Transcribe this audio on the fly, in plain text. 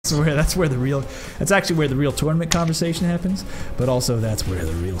That's actually where the real tournament conversation happens. But also that's where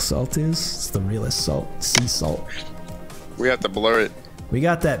the real salt is. It's the realest salt, sea salt. We have to blur it. We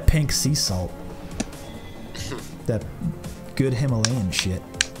got that pink sea salt. That good Himalayan shit.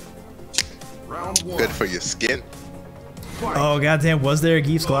 Good for your skin. Oh goddamn! Was there a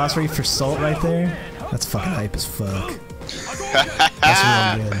Geef's glossary for salt right there? That's fucking hype as fuck.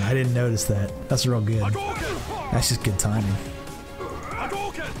 That's real good. I didn't notice that. That's real good. That's just good timing.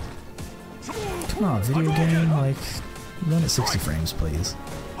 Come on, video game, like, run at 60 frames, please.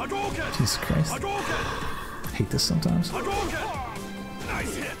 Jesus Christ. I hate this sometimes.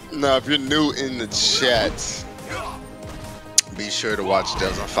 Now, if you're new in the chat, be sure to watch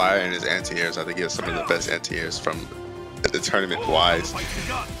Delzonfire and his anti-airs. I think he has some of the best anti-airs from the tournament-wise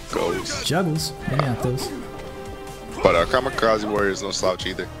goes. Juggles. They got those. But our KamikaziWarrior is no slouch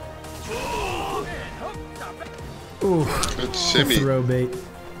either. Ooh. Good shimmy. Throw bait.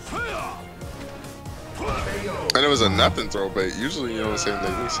 And it was a nothing throw bait. Usually, you know what I'm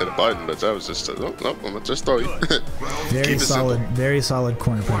saying, they set a button, but that was just a, nope, I'm gonna just throw you. Very solid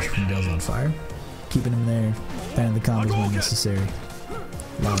corner pressure from Delzonfire. Keeping him there, and the combos when necessary.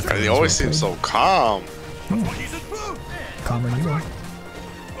 And he always seems so calm. Yeah. Calmer than you are.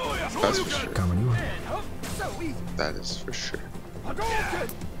 That's for sure. Calmer than you are. That is for sure.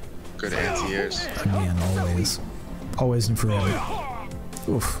 Good anti-airs. Again, always. Always and forever.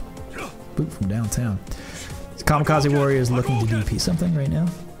 Oof. Boot from downtown. KamikaziWarrior is looking to DP something right now.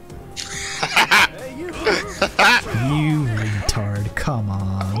 You retard, come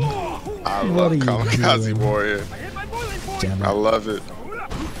on. I love KamikaziWarrior. I love it.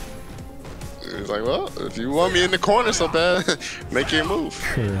 He's like, well, if you want me in the corner so bad, make your move.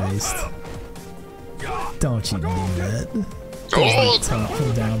 Christ. Don't you do that. Oh!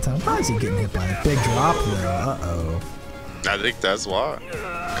 From downtown. Why is he getting hit by a big drop though? Uh-oh. I think that's why.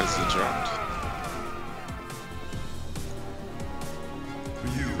 Because he dropped.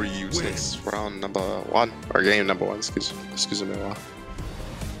 Ryu takes round number 1. Or game number 1, excuse me.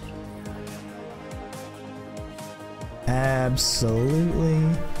 Absolutely.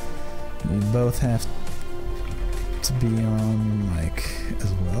 We both have to be on mic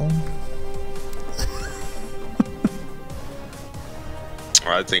as well.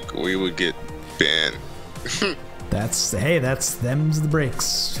 I think we would get banned. That's them's the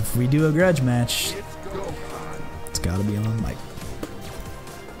breaks. If we do a grudge match, it's gotta be on mic.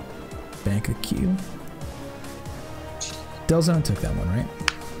 Bank a Q. Delzone took that one, right?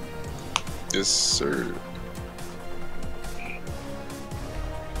 Yes, sir.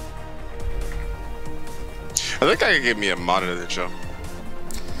 I think I could get me a monitor, Joe.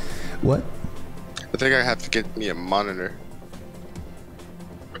 What? I think I have to get me a monitor.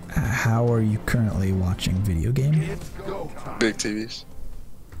 How are you currently watching video game? Big TVs.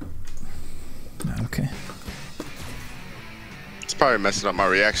 Okay. It's probably messing up my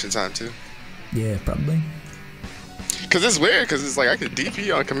reaction time too. Yeah, probably. Cause it's weird, cause it's like I could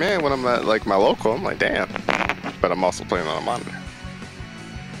DP on command when I'm at like my local. I'm like, damn. But I'm also playing on a monitor.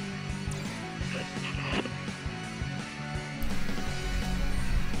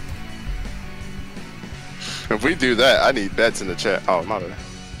 If we do that, I need bets in the chat. Oh, my bad.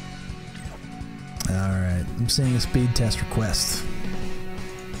 Alright, I'm seeing a speed test request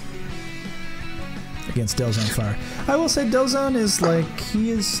against Delzonfire. I will say Delzone is like,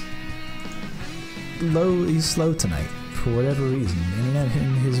 he's slow tonight for whatever reason. Internet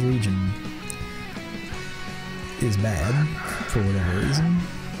in his region is bad for whatever reason.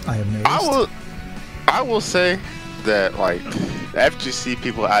 I have noticed. I will say that, like, after you see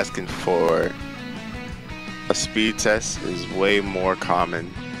people asking for a speed test is way more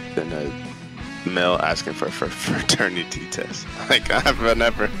common than a male asking for a fraternity test. Like, I've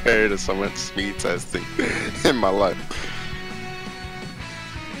never heard of someone speed testing in my life.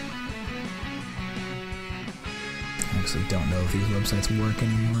 I actually don't know if these websites work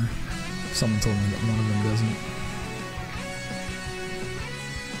anymore. Someone told me that one of them doesn't.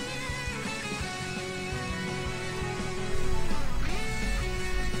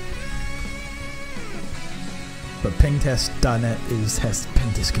 But pingtest.net has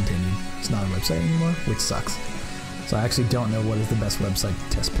been discontinued. It's not a website anymore, which sucks. So I actually don't know what is the best website to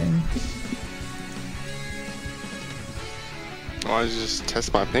test ping. Why don't you just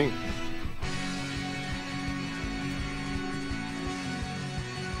test my ping?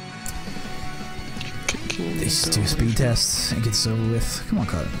 They just do speed tests and get this over with. Come on,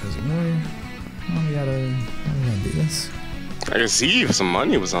 KamikaziWarrior. Why we gotta do this? I can see if some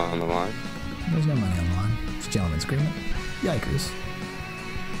money was on the line. There's no money on the line. It's a gentleman's agreement. Yikers.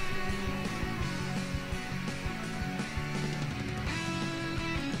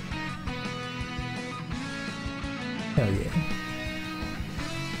 Hell yeah.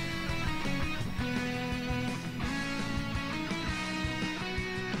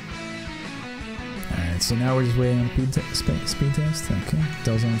 Alright, so now we're just waiting on speed test. Okay.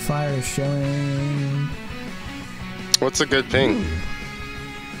 Delzonfire is showing. What's a good ping? Ooh.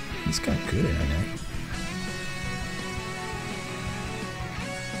 He's got good internet.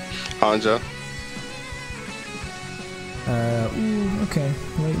 Hanja. Ooh, okay.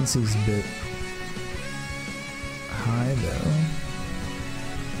 Latency's a bit high though.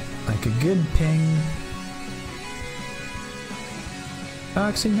 Like a good ping. Oh,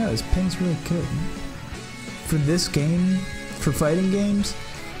 actually no, his ping's really good. For this game, for fighting games,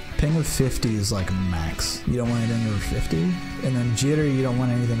 ping of 50 is like max. You don't want anything over 50. And then jitter, you don't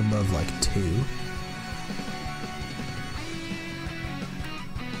want anything above like 2.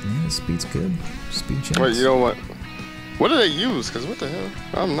 Yeah, speed's good. Speed checks. Wait, you know what? What do they use? Because what the hell?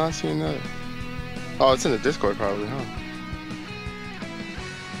 I'm not seeing that. Oh, it's in the Discord probably, huh?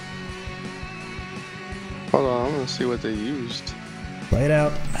 Hold on, I'm gonna see what they used. Play it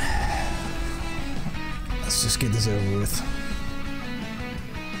out. Let's just get this over with.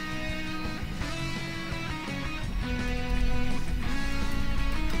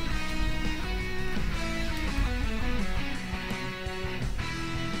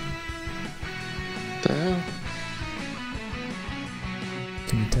 What the hell?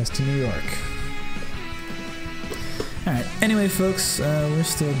 Can we test in New York? Alright, anyway folks, we're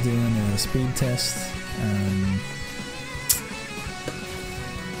still doing a speed test.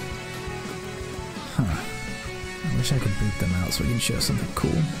 I wish I could boot them out so we can show something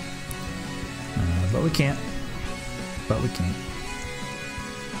cool. But we can't.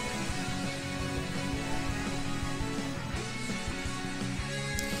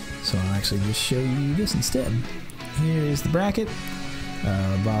 So I'll actually just show you this instead. Here is the bracket.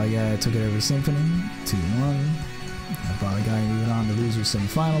 Bali Guy took it over Symphony, 2-1. Bali Guy moving on to loser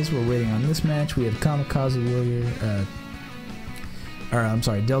semifinals. We're waiting on this match. We have KamikaziWarrior.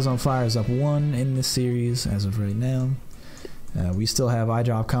 Delzonfire is up 1 in this series as of right now. We still have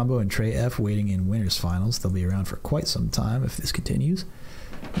iDrop Combo and Trey F waiting in winners finals. They'll be around for quite some time if this continues.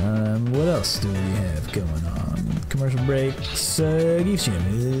 What else do we have going on? Commercial breaks. Geeks Gym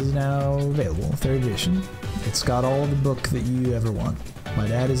is now available, 3rd edition. It's got all the book that you ever want. My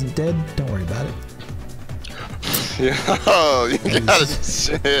dad isn't dead. Don't worry about it. Yo, you gotta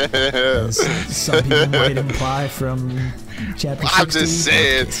shit. Some people might imply from chapter 60. I'm just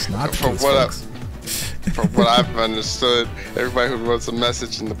saying, from what I've understood, everybody who wrote a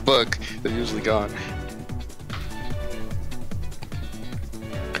message in the book, they're usually gone.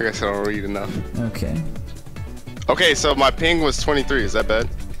 I guess I don't read enough. Okay. Okay, so my ping was 23. Is that bad?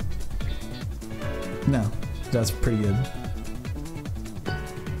 No, that's pretty good.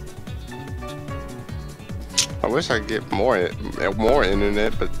 I wish I could get more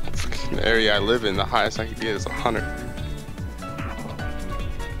internet, but the area I live in, the highest I could get is 100.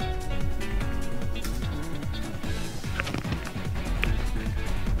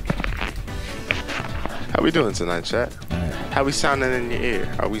 How we doing tonight, chat? Right. How we sounding in your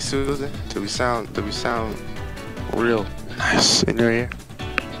ear? Are we soothing? Do we sound real nice in your ear?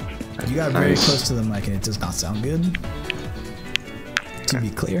 You got very close to the mic and it does not sound good. To be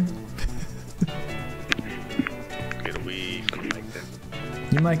clear. Get a weave from the mic then.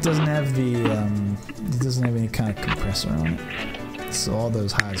 Your mic doesn't have the it doesn't have any kind of compressor on it. So all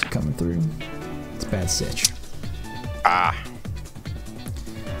those highs are coming through. It's bad sitch. Ah.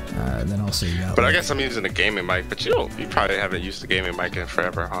 Then also you got. But I guess I'm using a gaming mic, but you probably haven't used the gaming mic in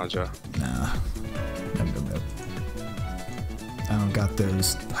forever, huh, Joe? Nah. Nope. I don't got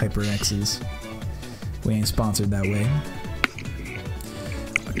those HyperXs. We ain't sponsored that way.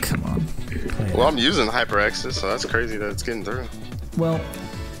 But come on. Well, I'm using HyperXs, so that's crazy that it's getting through. Well,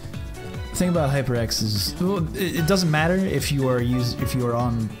 the thing about HyperX is, well, it doesn't matter if you are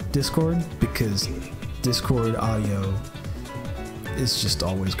on Discord, because Discord audio is just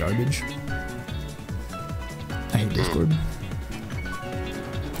always garbage. I hate Discord.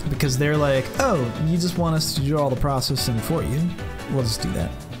 Because they're like, oh, you just want us to do all the processing for you. We'll just do that.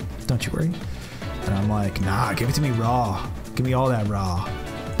 Don't you worry. And I'm like, nah, give it to me raw. Give me all that raw.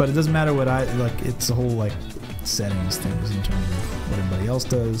 But it doesn't matter what it's a whole like settings things in terms of what everybody else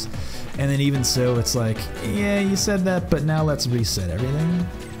does. And then even so, it's like, yeah, you said that, but now let's reset everything.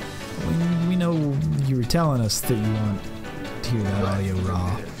 We know you were telling us that you want to hear that audio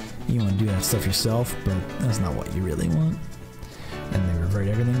raw. You want to do that stuff yourself, but that's not what you really want. And they revert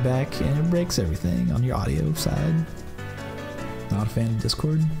everything back, and it breaks everything on your audio side. Not a fan of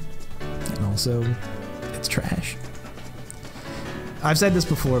Discord. And also, it's trash. I've said this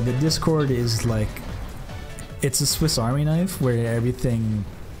before, but Discord is like, it's a Swiss Army knife where everything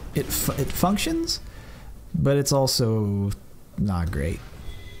it functions, but it's also not great.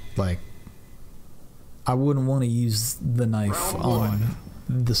 Like, I wouldn't want to use the knife on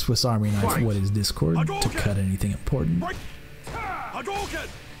the Swiss Army knife, what is Discord, to cut anything important.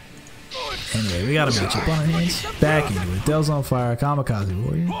 Anyway, we got a matchup on our hands. Back into it. Delzonfire,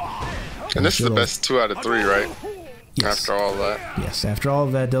 KamikaziWarrior. And this is the best 2 out of 3, right? Yes. After all that. Yes, after all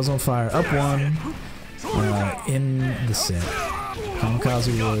of that, Delzonfire up 1 in the set.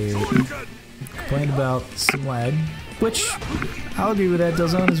 KamikaziWarrior complained about some lag, which I'll agree with that.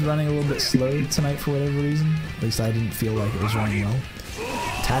 Delzone is running a little bit slow tonight for whatever reason. At least I didn't feel like it was running well.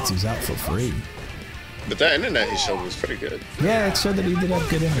 Tatsu's out for free. But that internet he showed was pretty good. Yeah, it showed that he did have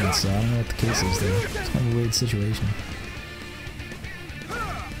good internet, so I don't know what the case is there. It's kind of a weird situation.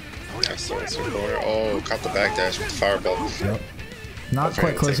 Oh, caught the backdash with the fireball. Yep. Not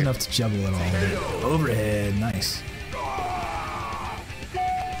quite close enough to juggle at all. Overhead, nice.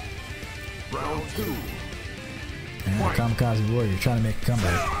 Round 2. And KamikaziWarrior trying to make a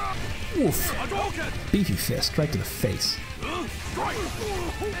comeback. Oof. Beefy fist right to the face.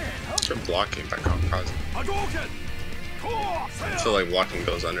 Good blocking by Kamikaze. I feel like blocking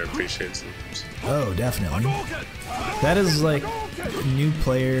goes underappreciated sometimes. Oh, definitely. That is like new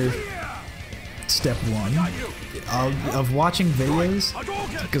player step 1 of watching videos,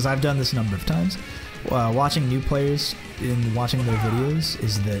 because I've done this a number of times. Watching new players in watching their videos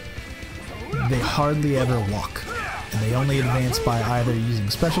is that they hardly ever walk, and they only advance by either using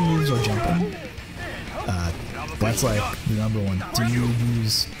special moves or jumping. That's like the number 1. Do you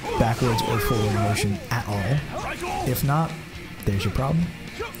use backwards or forward motion at all? If not, there's your problem.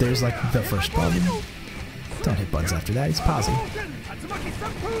 There's like the first problem. Don't hit buttons after that, he's pausing.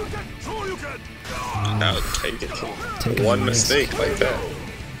 Now take it. One mistake like that.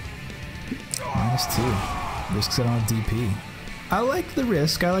 -2. Risks it on DP. I like the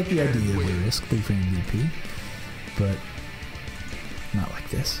risk. I like the idea of the risk, 3-frame DP. But not like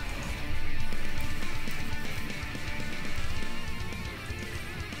this.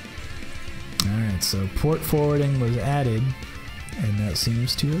 Alright, so port forwarding was added, and that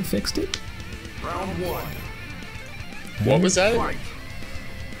seems to have fixed it. Round 1. What was that?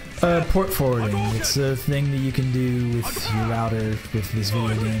 Port forwarding. It's a thing that you can do with your router with this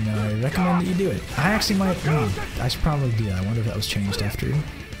video game, and I recommend that you do it. I actually might. I should probably do that. I wonder if that was changed after.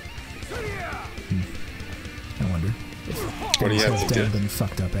 I wonder if what do you have to do? been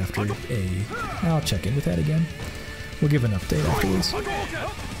fucked up after a. I'll check in with that again. We'll give an update afterwards.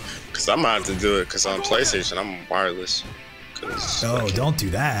 Because I'm gonna have to do it, because on PlayStation I'm wireless. Oh, don't do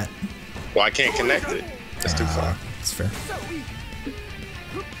that. Well, I can't connect it. That's too far. That's fair.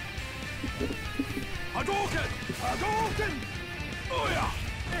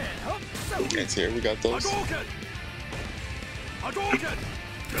 It's here, we got those.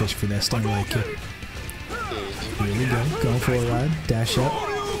 Fish for that stingray kick. Here we go. Going for a ride. Dash up.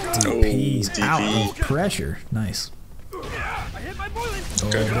 DP's DP. out of pressure. Nice. Oh,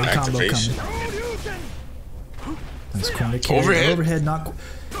 Good big combo activation. coming. Nice corner kick. Overhead not.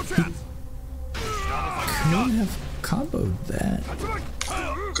 He could have comboed that.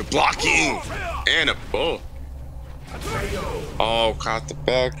 Good blocking! And a bull. Oh, caught the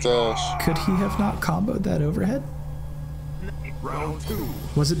backdash. Could he have not comboed that overhead? Round 2.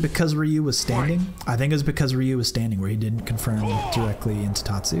 Was it because Ryu was standing? I think it was because Ryu was standing, where he didn't confirm directly into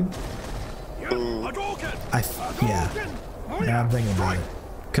Tatsu. Yeah. Now I'm thinking about it.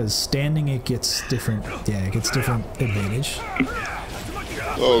 Because standing, it gets different. Yeah, it gets different advantage.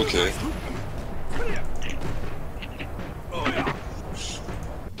 Okay.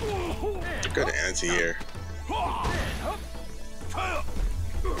 Good anti-air.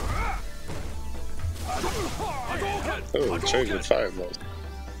 Oh, change with fireball.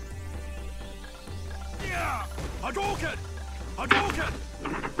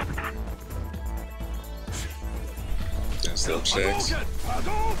 And still checks.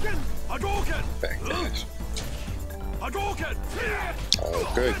 Backdash.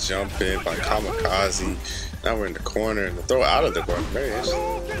 Oh, good jump in by Kamikaze. Now we're in the corner and the throw out of the corner. Very interesting.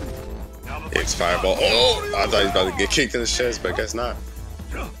 It's fireball. Oh, I thought he was about to get kicked in the chest, but I guess not.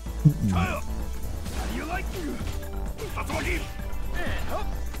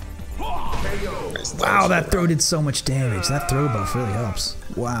 Wow, that throw did so much damage. That throw buff really helps.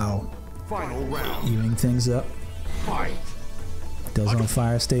 Wow. Final round. Evening things up. Fight.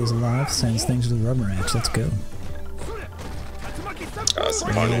 Delzonfire stays alive, sends things to the rubber match. Let's go. That's a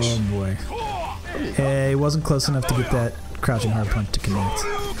punish. Oh boy. He wasn't close enough to get that crouching hard punch to connect.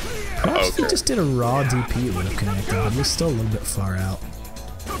 Perhaps if he just did a raw DP, it would have connected, but he was still a little bit far out.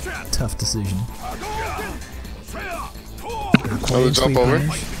 Tough decision. Oh, the jump over.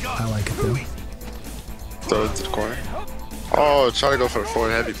 I like it though. Throw it to the corner. Oh, try to go for the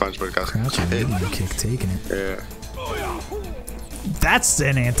forward heavy punch, but it got Crouching hit. medium kick, taking it. Yeah. That's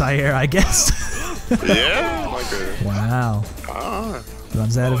an anti-air, I guess. Yeah. Like a, Wow. ah.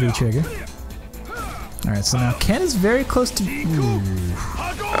 Runs out of V-trigger. Alright, so now Ken is very close to... Ooh.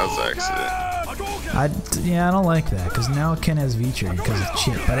 That was an accident. Yeah, I don't like that, because now Ken has V-trigger because of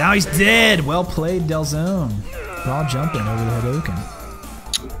Chip. But now he's dead! Well played, Delzone. Raw jumping over the Hadouken.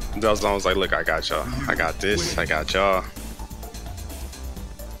 Delzon was like, look, I got y'all. I got this. I got y'all.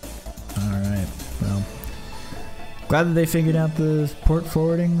 Alright, well. Glad that they figured out the port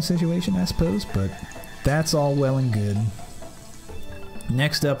forwarding situation, I suppose, but that's all well and good.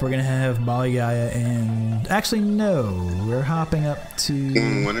 Next up, we're going to have Baligaya and... Actually, no. We're hopping up to...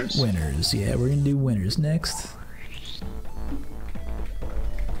 Winners? Winners, yeah. We're going to do winners next.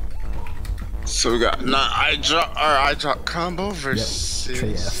 So we got I drop combo versus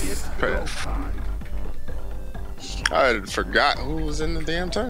Trey F. I forgot who was in the damn tournament.